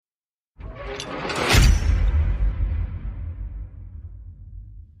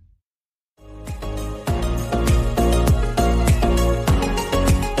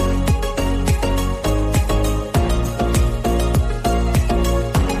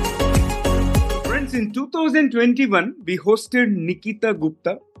Friends, in 2021, we hosted Nikita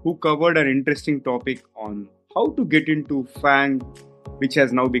Gupta, who covered an interesting topic on how to get into FANG, which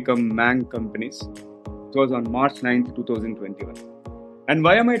has now become MANG companies. It was on March 9th, 2021. And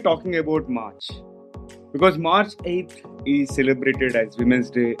why am I talking about March? Because March 8th is celebrated as Women's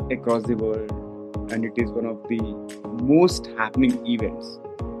Day across the world, and it is one of the most happening events.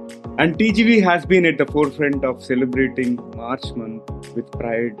 And TGV has been at the forefront of celebrating March month with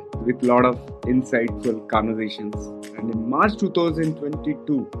pride, with a lot of insightful conversations. And in March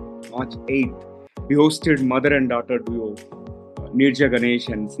 2022, March 8th, we hosted mother and daughter duo, Nirja Ganesh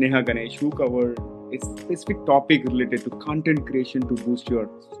and Sneha Ganesh, who covered a specific topic related to content creation to boost your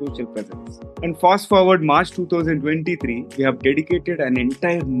social presence. And fast forward March 2023, we have dedicated an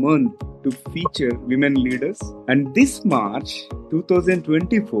entire month to feature women leaders. And this March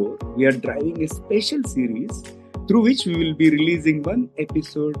 2024, we are driving a special series through which we will be releasing one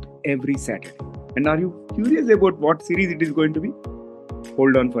episode every Saturday. And are you curious about what series it is going to be?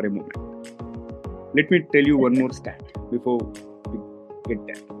 Hold on for a moment. Let me tell you one more stat before we get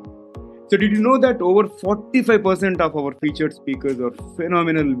there. So did you know that over 45% of our featured speakers are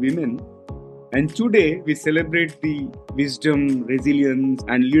phenomenal women? And today we celebrate the wisdom, resilience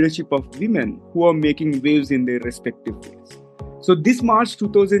and leadership of women who are making waves in their respective fields. So this March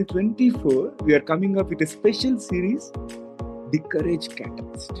 2024, we are coming up with a special series, The Courage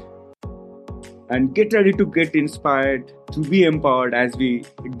Catalyst. And get ready to get inspired, to be empowered as we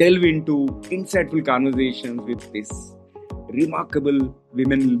delve into insightful conversations with this remarkable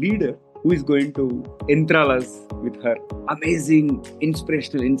women leader who is going to enthrall us with her amazing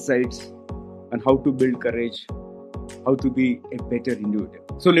inspirational insights on how to build courage, how to be a better individual.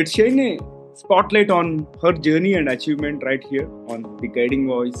 So let's shine a spotlight on her journey and achievement right here on the Guiding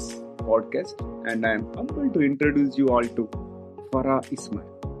Voice podcast. And I'm humbled to introduce you all to Farah Ismail.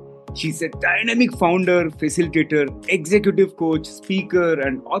 She's a dynamic founder, facilitator, executive coach, speaker,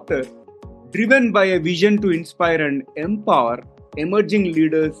 and author, driven by a vision to inspire and empower emerging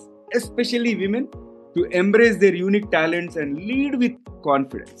leaders, especially women, to embrace their unique talents and lead with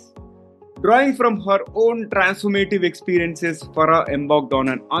confidence. Drawing from her own transformative experiences, Farah embarked on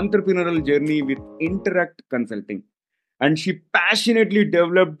an entrepreneurial journey with Interact Consulting. And she passionately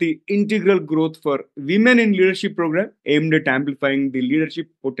developed the integral growth for women in leadership program aimed at amplifying the leadership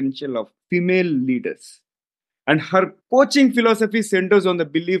potential of female leaders. And her coaching philosophy centers on the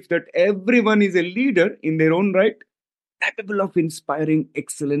belief that everyone is a leader in their own right, capable of inspiring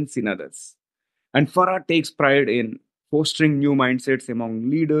excellence in others. And Farah takes pride in fostering new mindsets among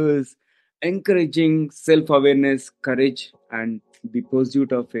leaders, encouraging self-awareness, courage, and the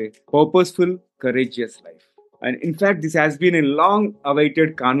pursuit of a purposeful, courageous life. And in fact, this has been a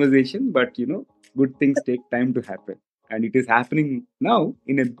long-awaited conversation, but good things take time to happen. And it is happening now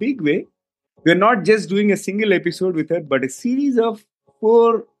in a big way. We're not just doing a single episode with her, but a series of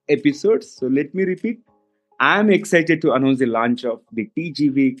 4 episodes. So let me repeat. I'm excited to announce the launch of the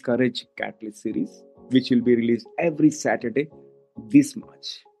TGV Courage Catalyst series, which will be released every Saturday this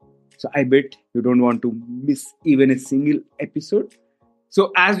March. So I bet you don't want to miss even a single episode.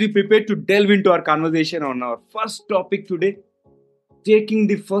 So as we prepare to delve into our conversation on our first topic today, taking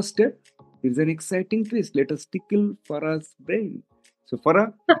the first step, is an exciting twist. Let us tickle Farah's brain. So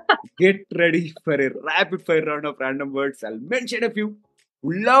Farah, get ready for a rapid fire round of random words. I'll mention a few.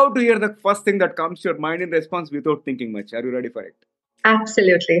 Would love to hear the first thing that comes to your mind in response without thinking much. Are you ready for it?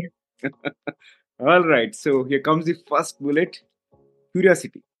 Absolutely. All right. So here comes the first bullet.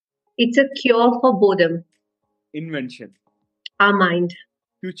 Curiosity. It's a cure for boredom. Invention. Our mind.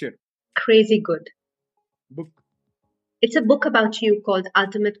 Future. Crazy good. Book. It's a book about you called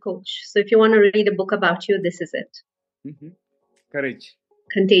Ultimate Coach. So if you want to read a book about you, this is it. Mm-hmm. Courage.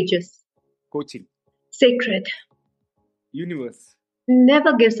 Contagious. Coaching. Sacred. Universe.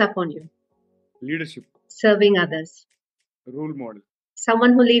 Never gives up on you. Leadership. Serving others. Role model.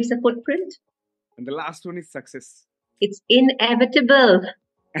 Someone who leaves a footprint. And the last one is success. It's inevitable.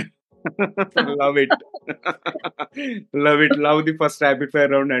 Love it. Love it. Love the first rapid fire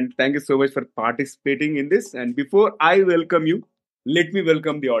round. And thank you so much for participating in this. And before I welcome you, let me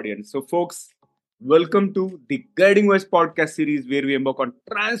welcome the audience. So folks, welcome to the Guiding Voice podcast series where we embark on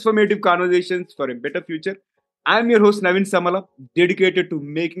transformative conversations for a better future. I'm your host Navin Samala, dedicated to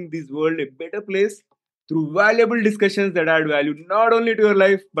making this world a better place through valuable discussions that add value not only to your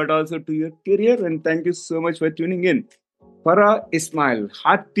life but also to your career. And thank you so much for tuning in. Farah Ismail,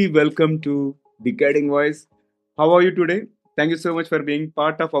 hearty welcome to the Guiding Voice. How are you today? Thank you so much for being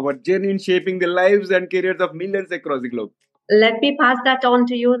part of our journey in shaping the lives and careers of millions across the globe. Let me pass that on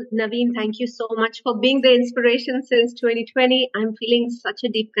to you, Naveen. Thank you so much for being the inspiration since 2020. I'm feeling such a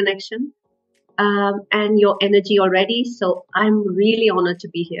deep connection. and your energy already. So I'm really honored to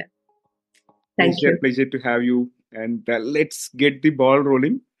be here. Thank you. Pleasure to have you. And let's get the ball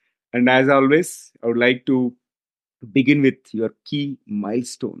rolling. And as always, I would like to begin with your key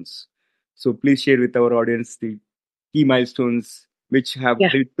milestones. So please share with our audience the key milestones which have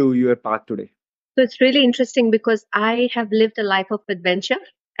led to your path today. So it's really interesting because I have lived a life of adventure,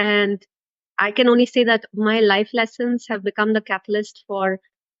 and I can only say that my life lessons have become the catalyst for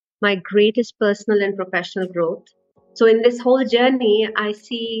my greatest personal and professional growth. So in this whole journey, I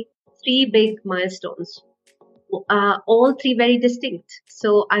see three big milestones, all three very distinct.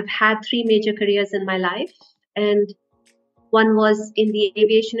 So I've had three major careers in my life, and one was in the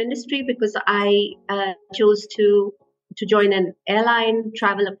aviation industry because I chose to join an airline,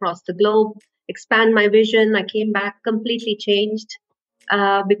 travel across the globe, expand my vision. I came back completely changed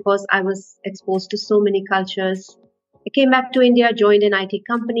because I was exposed to so many cultures. I came back to India, joined an IT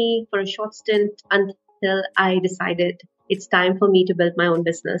company for a short stint until I decided it's time for me to build my own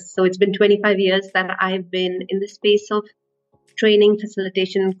business. So it's been 25 years that I've been in the space of training,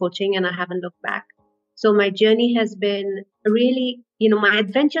 facilitation, and coaching, and I haven't looked back. So my journey has been really, my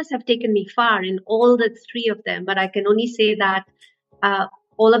adventures have taken me far in all the three of them, but I can only say that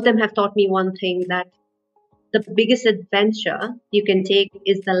all of them have taught me one thing, that the biggest adventure you can take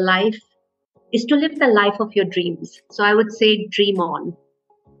is to live the life of your dreams. So I would say dream on.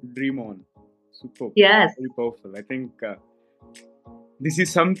 Dream on. Superb. Yes. Very powerful. I think this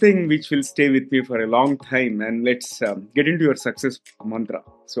is something which will stay with me for a long time. And let's get into your success mantra.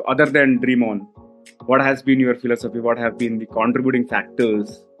 So other than dream on, what has been your philosophy? What have been the contributing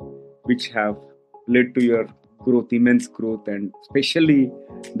factors which have led to your growth, immense growth, and especially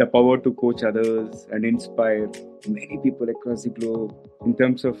the power to coach others and inspire many people across the globe in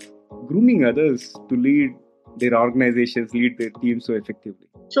terms of grooming others to lead their organizations, lead their teams so effectively?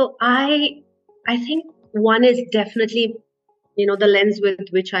 So I think one is definitely, the lens with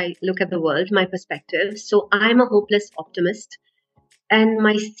which I look at the world, my perspective. So I'm a hopeless optimist. And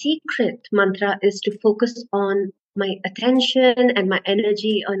my secret mantra is to focus on my attention and my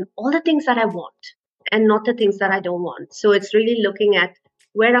energy on all the things that I want and not the things that I don't want. So it's really looking at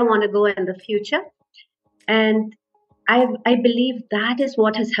where I want to go in the future. And I believe that is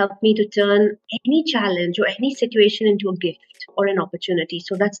what has helped me to turn any challenge or any situation into a gift or an opportunity.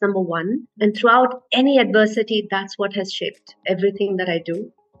 So that's number one. And throughout any adversity, that's what has shaped everything that I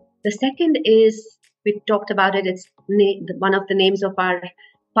do. The second is, we've talked about it, it's one of the names of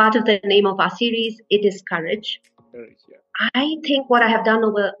part of the name of our series, it is courage. Courage, yeah. I think what I have done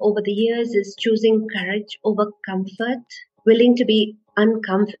over the years is choosing courage over comfort, willing to be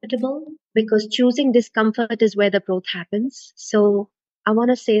uncomfortable, because choosing discomfort is where the growth happens. So I want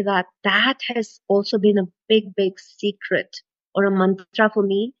to say that has also been a big, big secret or a mantra for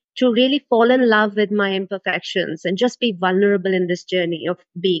me, to really fall in love with my imperfections and just be vulnerable in this journey of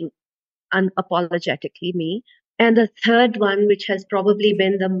being unapologetically me. And the third one, which has probably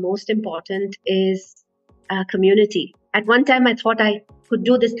been the most important, is community. At one time, I thought I could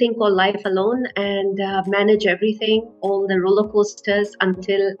do this thing called life alone and manage everything, all the roller coasters,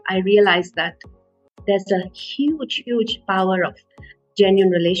 until I realized that there's a huge, huge power of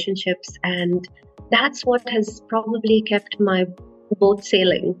genuine relationships. And that's what has probably kept my boat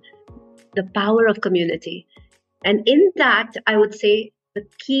sailing, the power of community. And in that, I would say the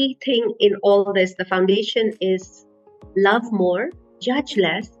key thing in all this, the foundation, is love more, judge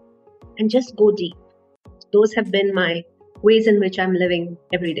less, and just go deep. Those have been my ways in which I'm living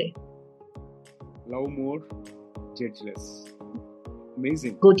every day. Love more, judge less.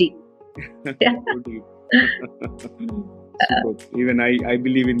 Amazing. Go deep. Yeah. Go deep. Even I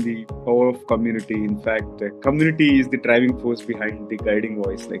believe in the power of community. In fact, community is the driving force behind the guiding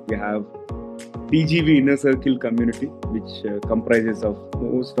voice. Like we have TGV Inner Circle community, which comprises of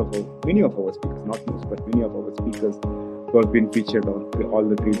many of our speakers, not most, but many of our speakers who have been featured on all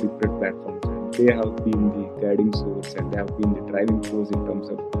the three different platforms. And they have been the guiding source and they have been the driving force in terms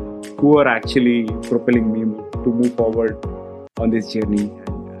of who are actually propelling me to move forward on this journey.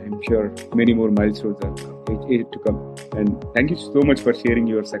 And I'm sure many more milestones are to come. And thank you so much for sharing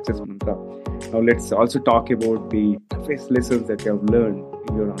your success mantra. Now let's also talk about the toughest lessons that you have learned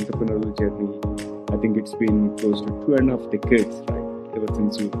in your entrepreneurial journey. I think it's been close to 2.5 decades, right? Ever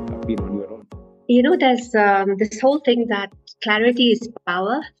since you have been on your own. There's this whole thing that clarity is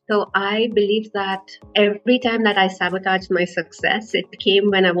power. So I believe that every time that I sabotaged my success, it came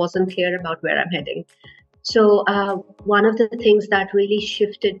when I wasn't clear about where I'm heading. So one of the things that really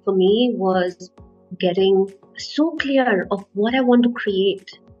shifted for me was getting so clear of what I want to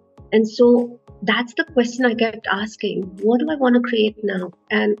create. And so that's the question I kept asking. What do I want to create now?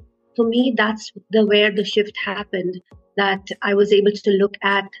 And for me, that's where the shift happened, that I was able to look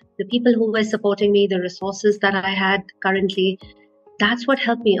at the people who were supporting me, the resources that I had currently. That's what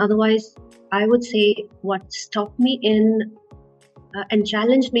helped me. Otherwise, I would say what stopped me in and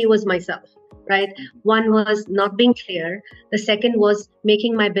challenged me was myself, right? One was not being clear. The second was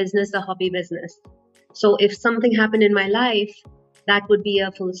making my business a hobby business. So if something happened in my life, that would be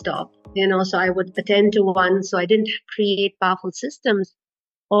a full stop, so I would attend to one. So I didn't create powerful systems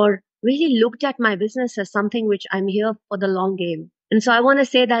or really looked at my business as something which I'm here for the long game. And so I want to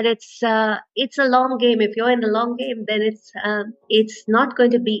say that it's a long game. If you're in the long game, then it's not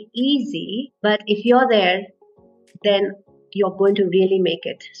going to be easy. But if you're there, then you're going to really make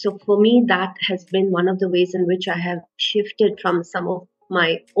it. So for me, that has been one of the ways in which I have shifted from some of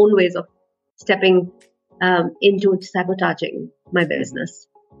my own ways of stepping into sabotaging my business.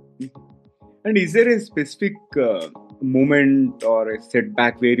 And is there a specific moment or a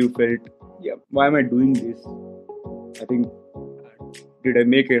setback where you felt, yeah, why am I doing this? I think, did I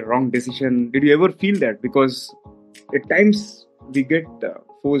make a wrong decision? Did you ever feel that? Because at times we get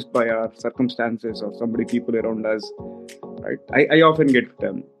forced by our circumstances or people around us, right? I often get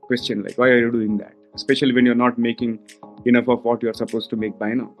questioned like, why are you doing that? Especially when you're not making enough of what you're supposed to make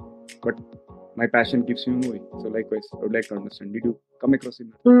by now. But my passion keeps me moving. So likewise, I would like to understand, did you come across it?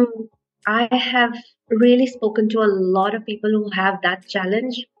 I have really spoken to a lot of people who have that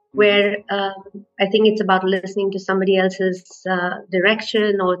challenge where I think it's about listening to somebody else's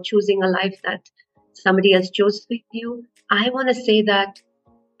direction or choosing a life that somebody else chose for you. I want to say that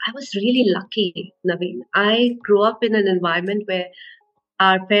I was really lucky, Naveen. I grew up in an environment where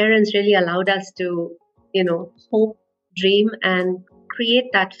our parents really allowed us to, hope, dream, and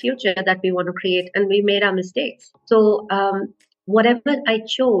create that future that we want to create. And we made our mistakes. So whatever I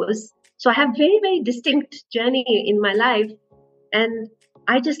chose, so I have very, very distinct journey in my life. And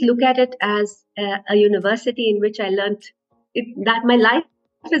I just look at it as a university in which I learned that my life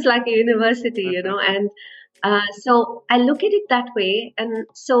is like a university, and so I look at it that way. And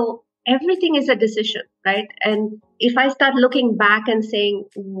so everything is a decision, right? And if I start looking back and saying,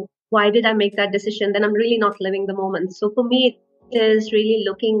 why did I make that decision? Then I'm really not living the moment. So for me, it is really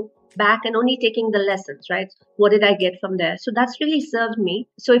looking back and only taking the lessons, right? What did I get from there? So that's really served me.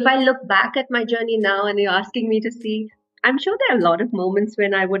 So if I look back at my journey now and you're asking me to see, I'm sure there are a lot of moments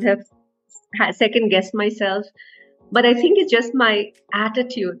when I would have second guessed myself. But I think it's just my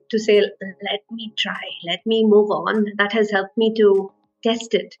attitude to say, let me try, let me move on. That has helped me to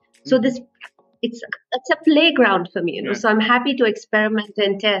test it. So it's a playground for me, So I'm happy to experiment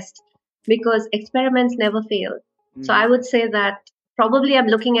and test because experiments never fail. So I would say that probably I'm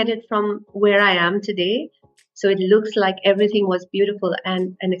looking at it from where I am today. So it looks like everything was beautiful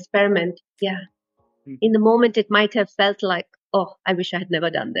and an experiment. Yeah. In the moment, it might have felt like, oh, I wish I had never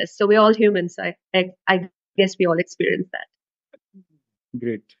done this. So we're all humans. I guess we all experience that.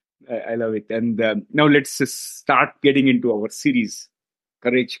 Great. I love it. And now let's just start getting into our series,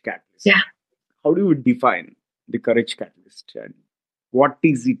 Courage Catalyst. Yeah. How do you define the Courage Catalyst? And what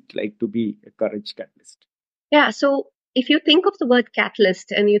is it like to be a Courage Catalyst? Yeah. So if you think of the word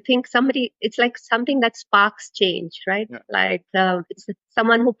catalyst and you think it's like something that sparks change, right? Yeah. Like it's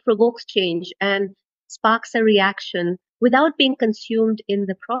someone who provokes change and sparks a reaction without being consumed in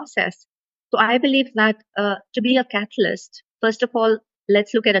the process. So I believe that to be a catalyst, first of all,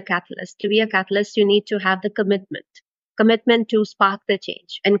 let's look at a catalyst. To be a catalyst, you need to have the commitment to spark the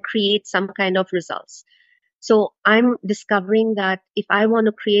change and create some kind of results. So I'm discovering that if I want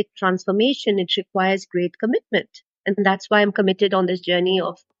to create transformation, it requires great commitment. And that's why I'm committed on this journey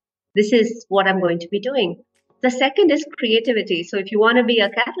of this is what I'm going to be doing. The second is creativity. So if you want to be a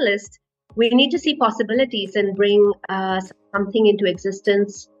catalyst, we need to see possibilities and bring something into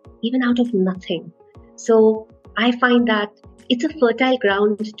existence, even out of nothing. So I find that it's a fertile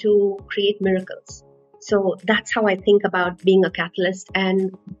ground to create miracles. So that's how I think about being a catalyst.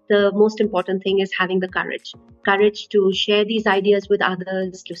 And the most important thing is having the courage to share these ideas with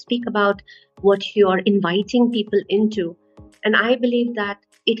others, to speak about what you're inviting people into. And I believe that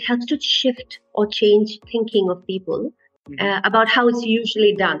it helps to shift or change thinking of people about how it's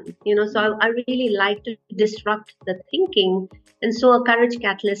usually done. So I really like to disrupt the thinking. And so a courage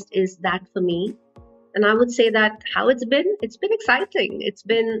catalyst is that for me. And I would say that how it's been exciting. It's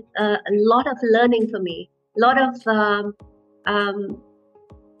been a lot of learning for me, a lot of,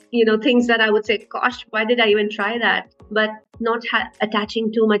 things that I would say, gosh, why did I even try that? But not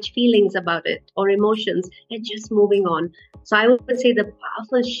attaching too much feelings about it or emotions and just moving on. So I would say the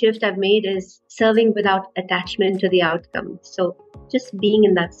powerful shift I've made is serving without attachment to the outcome. So just being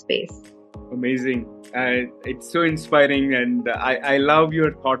in that space. Amazing. It's so inspiring, and I love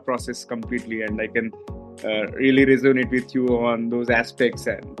your thought process completely, and I can really resonate with you on those aspects.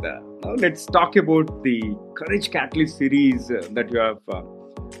 And now let's talk about the Courage Catalyst series that you have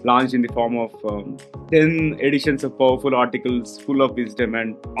launched in the form of 10 editions of powerful articles full of wisdom.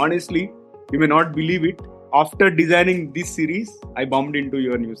 And honestly, you may not believe it. After designing this series, I bumped into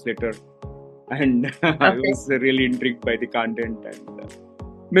your newsletter, and I was really intrigued by the content. And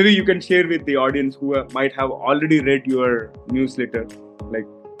maybe you can share with the audience who might have already read your newsletter, like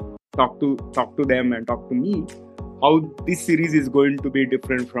talk to them and talk to me, how this series is going to be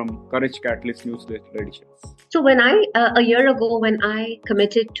different from Courage Catalyst newsletter editions. So when a year ago, when I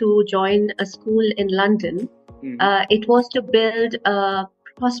committed to join a school in London, it was to build a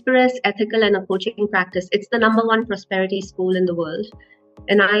prosperous, ethical, and a coaching practice. It's the number one prosperity school in the world.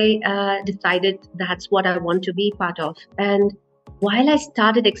 And I decided that's what I want to be part of. And while I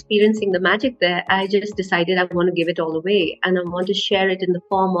started experiencing the magic there, I just decided I want to give it all away. And I want to share it in the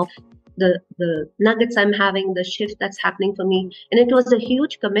form of the nuggets I'm having, the shift that's happening for me. And it was a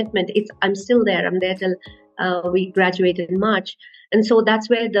huge commitment. I'm still there. I'm there till we graduated in March. And so that's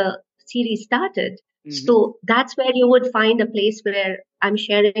where the series started. So that's where you would find a place where I'm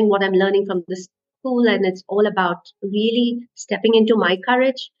sharing what I'm learning from this school. And it's all about really stepping into my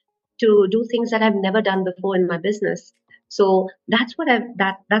courage to do things that I've never done before in my business. So that's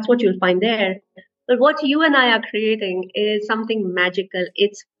what you'll find there. But what you and I are creating is something magical.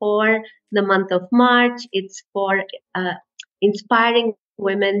 It's for the month of March. It's for inspiring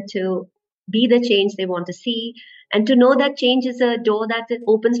women to be the change they want to see, and to know that change is a door that it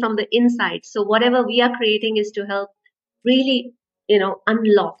opens from the inside. So whatever we are creating is to help really,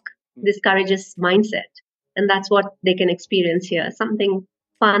 unlock this courageous mindset. And that's what they can experience here. Something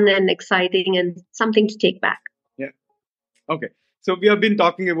fun and exciting and something to take back. Yeah. Okay. So we have been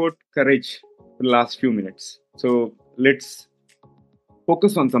talking about courage for the last few minutes. So let's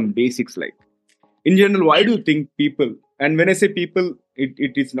focus on some basics, like in general, why do you think people, and when I say people,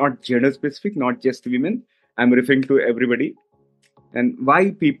 it is not gender specific, not just women, I'm referring to everybody, and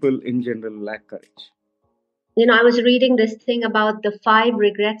why people in general lack courage? I was reading this thing about the 5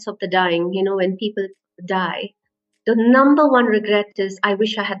 regrets of the dying. When people die, the number one regret is, I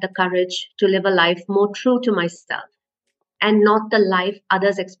wish I had the courage to live a life more true to myself and not the life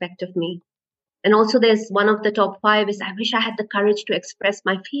others expect of me. And also there's one of the top 5 is, I wish I had the courage to express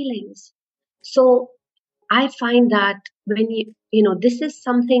my feelings. So I find that when this is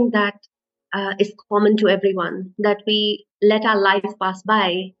something that is common to everyone, that we let our life pass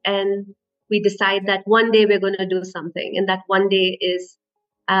by and we decide that one day we're going to do something, and that one day is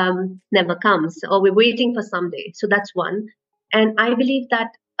never comes, or we're waiting for someday. So that's one. And I believe that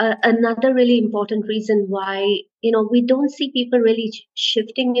another really important reason why we don't see people really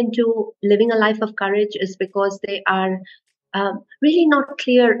shifting into living a life of courage is because they are really not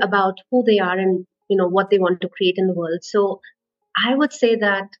clear about who they are and what they want to create in the world. So I would say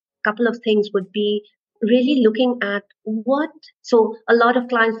that a couple of things would be really looking at so a lot of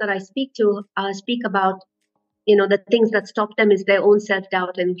clients that I speak to speak about the things that stop them is their own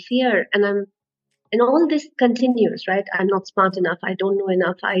self-doubt and fear. And all this continues, right? I'm not smart enough, I don't know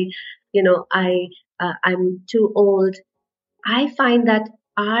enough, I'm too old. I find that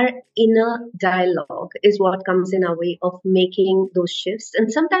our inner dialogue is what comes in our way of making those shifts.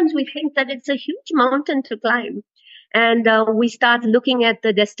 And sometimes we think that it's a huge mountain to climb. And we start looking at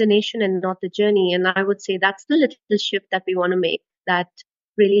the destination and not the journey. And I would say that's the little shift that we want to make that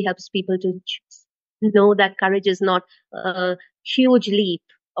really helps people to know that courage is not a huge leap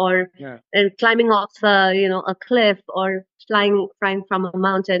or climbing off, a cliff or flying from a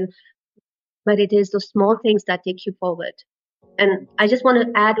mountain, but it is those small things that take you forward. And I just want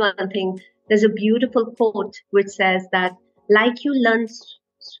to add one thing. There's a beautiful quote which says that, like you learn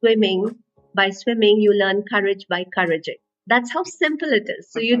swimming, by swimming, you learn courage by couraging. That's how simple it is.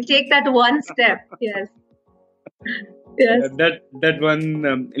 So you take that one step. Yes. Yes. That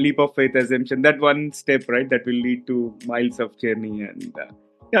one leap of faith assumption, that one step, right, that will lead to miles of journey. And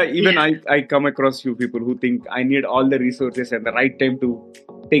I come across few people who think I need all the resources and the right time to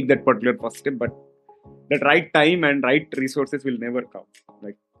take that particular first step, but that right time and right resources will never come.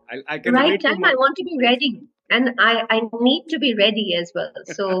 Like I can right time, I want to be ready, and I need to be ready as well.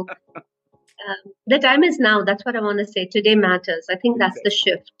 So the time is now. That's what I want to say. Today matters. I think that's the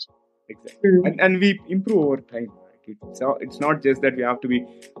shift. Exactly. And we improve over time. So it's not just that we have to be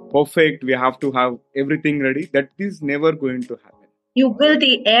perfect, we have to have everything ready. That is never going to happen. You build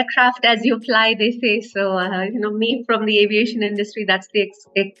the aircraft as you fly, they say. So, me from the aviation industry, that's the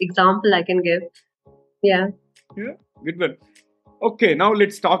example I can give. Yeah. Yeah, good one. Okay, now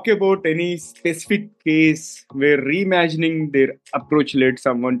let's talk about any specific case where reimagining their approach led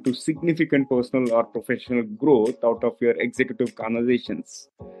someone to significant personal or professional growth out of your executive conversations.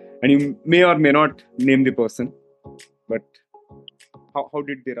 And you may or may not name the person, but how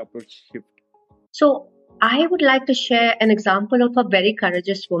did their approach shift? So I would like to share an example of a very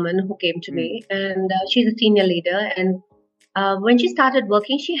courageous woman who came to me, and she's a senior leader. And when she started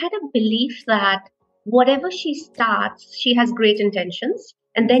working, she had a belief that whatever she starts, she has great intentions,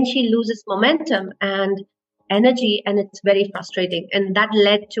 and then she loses momentum and energy, and it's very frustrating. And that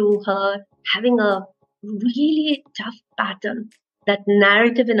led to her having a really tough pattern, that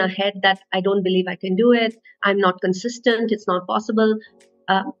narrative in her head that I don't believe I can do it, I'm not consistent, it's not possible,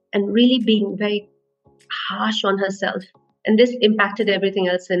 and really being very harsh on herself. And this impacted everything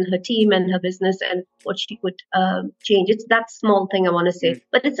else in her team and her business and what she could change. It's that small thing I want to say,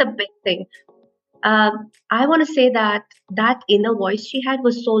 but it's a big thing. I want to say that that inner voice she had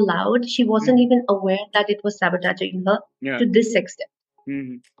was so loud, she wasn't even aware that it was sabotaging her to this extent.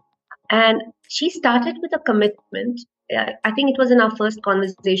 Mm-hmm. And she started with a commitment. I think it was in our first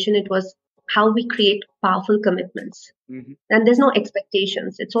conversation. It was how we create powerful commitments. And there's no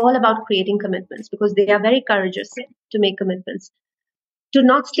expectations. It's all about creating commitments because they are very courageous to make commitments, to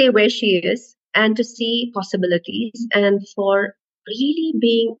not stay where she is and to see possibilities and for really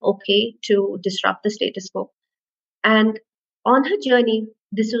being okay to disrupt the status quo. And on her journey,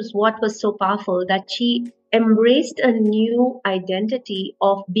 this was what was so powerful, that she embraced a new identity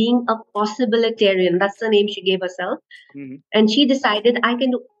of being a possibilitarian. That's the name she gave herself. And she decided, I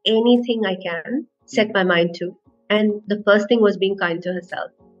can do anything I can set my mind to. And the first thing was being kind to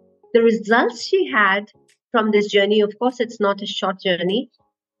herself. The results she had from this journey, of course, it's not a short journey.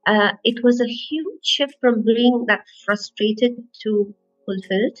 It was a huge shift from being that frustrated to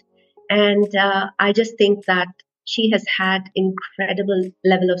fulfilled. And I just think that she has had incredible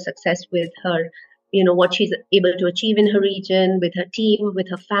level of success with her, what she's able to achieve in her region, with her team, with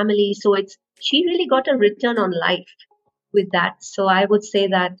her family. So she really got a return on life with that. So I would say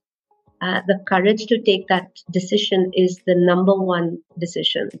that the courage to take that decision is the number one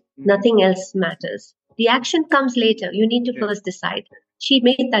decision. Nothing else matters. The action comes later. You need to first decide. She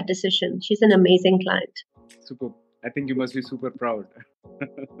made that decision. She's an amazing client. Super. I think you must be super proud.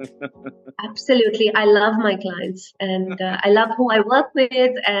 Absolutely. I love my clients and I love who I work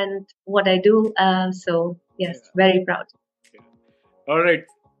with and what I do. So yes, very proud. All right.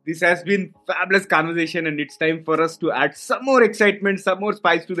 This has been fabulous conversation and it's time for us to add some more excitement, some more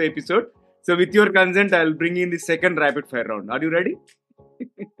spice to the episode. So with your consent, I'll bring in the second rapid fire round. Are you ready?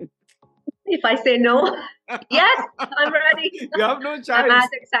 If I say no, yes, I'm ready. You have no choice. I'm as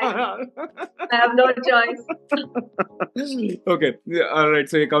excited. I have no choice. Okay. All right.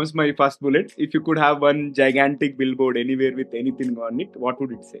 So here comes my first bullet. If you could have one gigantic billboard anywhere with anything on it, what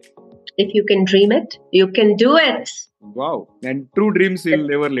would it say? If you can dream it, you can do it. Wow. And true dreams will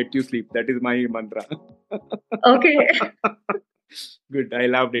never let you sleep. That is my mantra. Okay. Good. I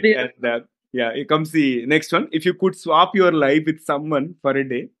loved it. And, here comes the next one. If you could swap your life with someone for a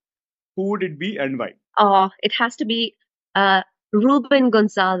day, who would it be and why? It has to be Ruben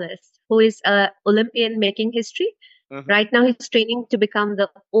Gonzalez, who is an Olympian making history. Right now, he's training to become the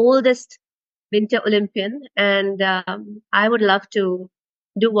oldest Winter Olympian. And I would love to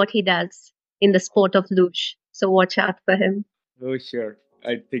do what he does in the sport of luge. So watch out for him. Oh, sure.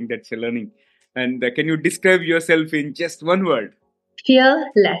 I think that's a learning. And can you describe yourself in just one word?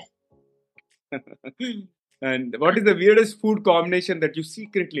 Fearless. And what is the weirdest food combination that you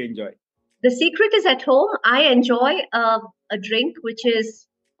secretly enjoy? The secret is at home. I enjoy a drink which is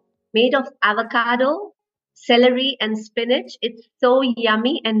made of avocado, celery, and spinach. It's so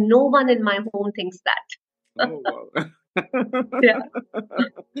yummy, and no one in my home thinks that. Oh, wow. Yeah.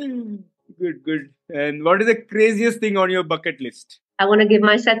 Good. And what is the craziest thing on your bucket list? I want to give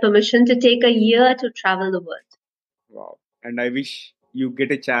myself permission to take a year to travel the world. Wow. And I wish you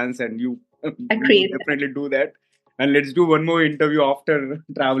get a chance and you definitely do that. And let's do one more interview after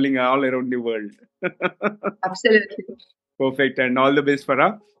traveling all around the world. Absolutely. Perfect. And all the best,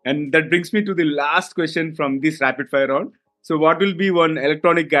 Farah. And that brings me to the last question from this rapid fire round. So what will be one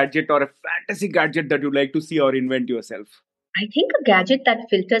electronic gadget or a fantasy gadget that you'd like to see or invent yourself? I think a gadget that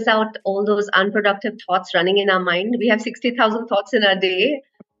filters out all those unproductive thoughts running in our mind. We have 60,000 thoughts in a day.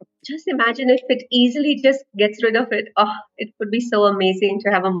 Just imagine if it easily just gets rid of it. Oh, it would be so amazing to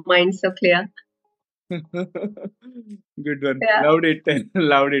have a mind so clear. Good one. Yeah.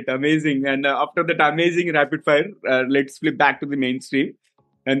 Loved it. Amazing. And after that amazing rapid fire, let's flip back to the mainstream.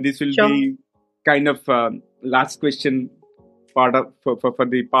 And this will be kind of last question part of for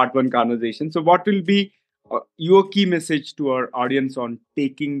the part one conversation. So what will be your key message to our audience on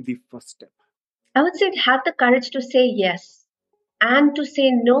taking the first step. I would say have the courage to say yes and to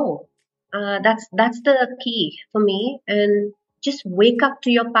say no. That's the key for me. And just wake up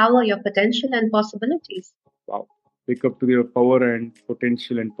to your power, your potential, and possibilities. Wow. Wake up to your power and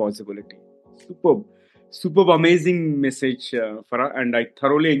potential and possibility. Superb. Superb, amazing message, Farah. And I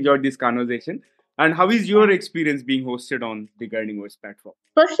thoroughly enjoyed this conversation. And how is your experience being hosted on the Guiding Voice platform?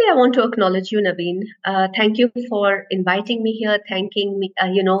 Firstly, I want to acknowledge you, Naveen. Thank you for inviting me here, thanking me,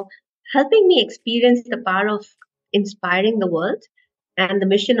 helping me experience the power of inspiring the world. And the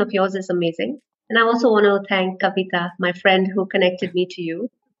mission of yours is amazing. And I also want to thank Kavita, my friend who connected me to you.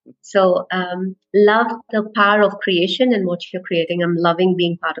 So, love the power of creation and what you're creating. I'm loving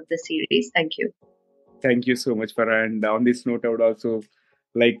being part of this series. Thank you. Thank you so much, Farah. And on this note, I would also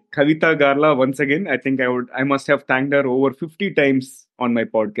like Kavita Garla once again. I must have thanked her over 50 times on my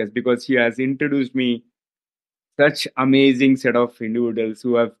podcast because she has introduced me such amazing set of individuals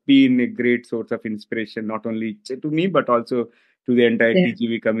who have been a great source of inspiration, not only to me, but also to the entire Yeah.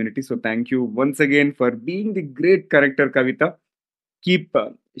 TGV community. So thank you once again for being the great character, Kavita. Keep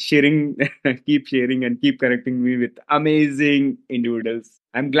sharing, keep sharing, and keep connecting me with amazing individuals.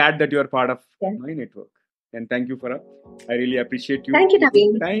 I'm glad that you are part of Yeah. my network. And thank you, Farah. I really appreciate you Thank you,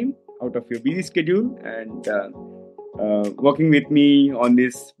 taking Naveen. time out of your busy schedule and working with me on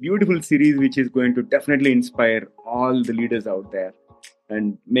this beautiful series, which is going to definitely inspire all the leaders out there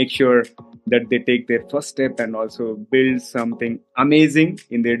and make sure that they take their first step and also build something amazing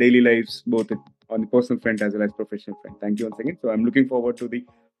in their daily lives, both on the personal front as well as professional front. Thank you once again. So I'm looking forward to the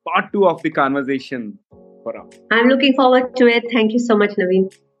part two of the conversation. Farah. I'm looking forward to it. Thank you so much,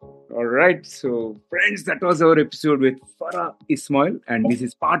 Naveen. All right, so friends, that was our episode with Farah Ismail, and this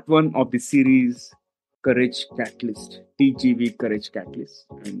is part one of the series Courage Catalyst, TGV Courage Catalyst.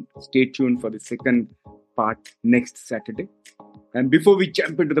 And stay tuned for the second part next Saturday. And before we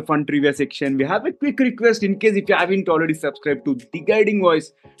jump into the fun trivia section, we have a quick request in case if you haven't already subscribed to The Guiding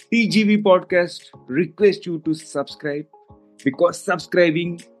Voice TGV podcast, request you to subscribe because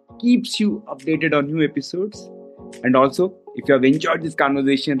subscribing keeps you updated on new episodes. And also, if you have enjoyed this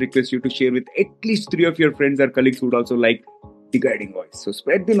conversation, request you to share with at least 3 of your friends or colleagues who would also like The Guiding Voice. So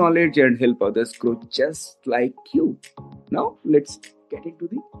spread the knowledge and help others grow just like you. Now, let's get into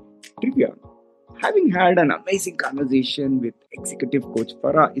the trivia. Having had an amazing conversation with executive coach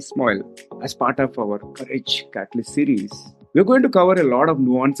Farah Ismail as part of our Courage Catalyst series, we're going to cover a lot of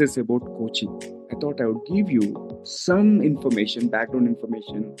nuances about coaching. I thought I would give you some information, background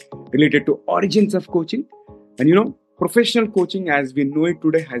information related to origins of coaching. And professional coaching as we know it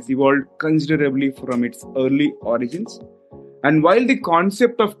today has evolved considerably from its early origins. And while the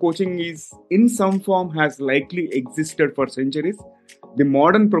concept of coaching is in some form has likely existed for centuries, the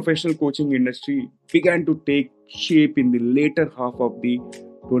modern professional coaching industry began to take shape in the later half of the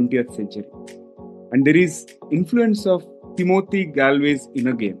 20th century. And there is influence of Timothy Galway's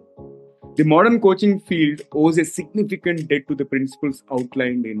inner game. The modern coaching field owes a significant debt to the principles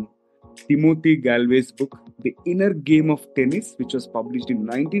outlined in Timothy Galway's book, The Inner Game of Tennis, which was published in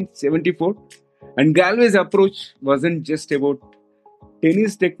 1974. And Galway's approach wasn't just about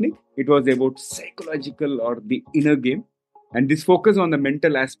tennis technique, it was about psychological or the inner game. And this focus on the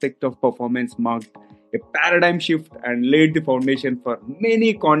mental aspect of performance marked a paradigm shift and laid the foundation for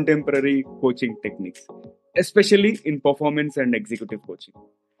many contemporary coaching techniques, especially in performance and executive coaching.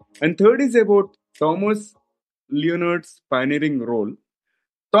 And third is about Thomas Leonard's pioneering role.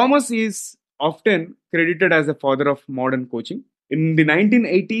 Thomas is often credited as the father of modern coaching. In the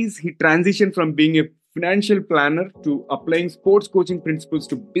 1980s, he transitioned from being a financial planner to applying sports coaching principles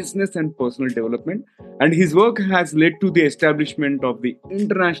to business and personal development. And his work has led to the establishment of the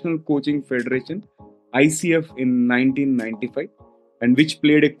International Coaching Federation, ICF, in 1995, and which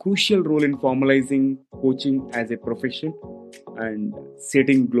played a crucial role in formalizing coaching as a profession and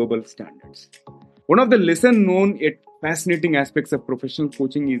setting global standards. One of the lesser known yet fascinating aspects of professional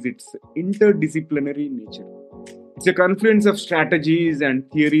coaching is its interdisciplinary nature. It's a confluence of strategies and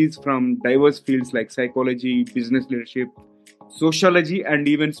theories from diverse fields like psychology, business leadership, sociology, and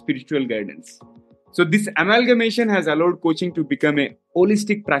even spiritual guidance. So, this amalgamation has allowed coaching to become a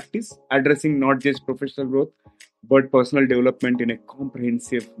holistic practice, addressing not just professional growth but personal development in a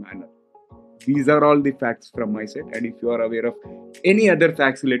comprehensive manner. These are all the facts from my side. And if you are aware of any other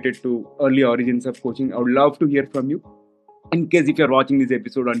facts related to early origins of coaching, I would love to hear from you. In case if you're watching this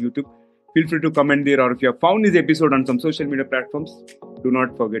episode on YouTube, feel free to comment there. Or if you have found this episode on some social media platforms, do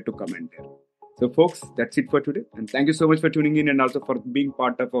not forget to comment there. So folks, that's it for today. And thank you so much for tuning in and also for being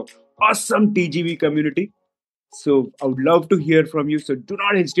part of our awesome TGV community. So I would love to hear from you. So do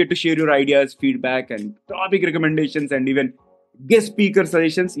not hesitate to share your ideas, feedback, and topic recommendations, and even guest speaker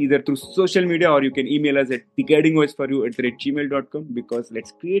suggestions either through social media, or you can email us at theguidingvoiceforyou@gmail.com, because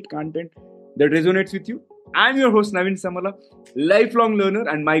let's create content that resonates with you. I'm your host Navin Samala, lifelong learner,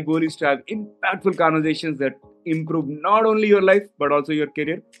 and my goal is to have impactful conversations that improve not only your life but also your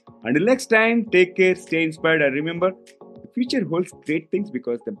career. Until next time, take care, stay inspired, and remember, the future holds great things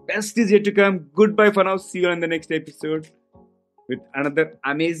because the best is yet to come. Goodbye for now. See you on the next episode with another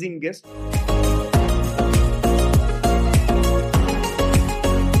amazing guest.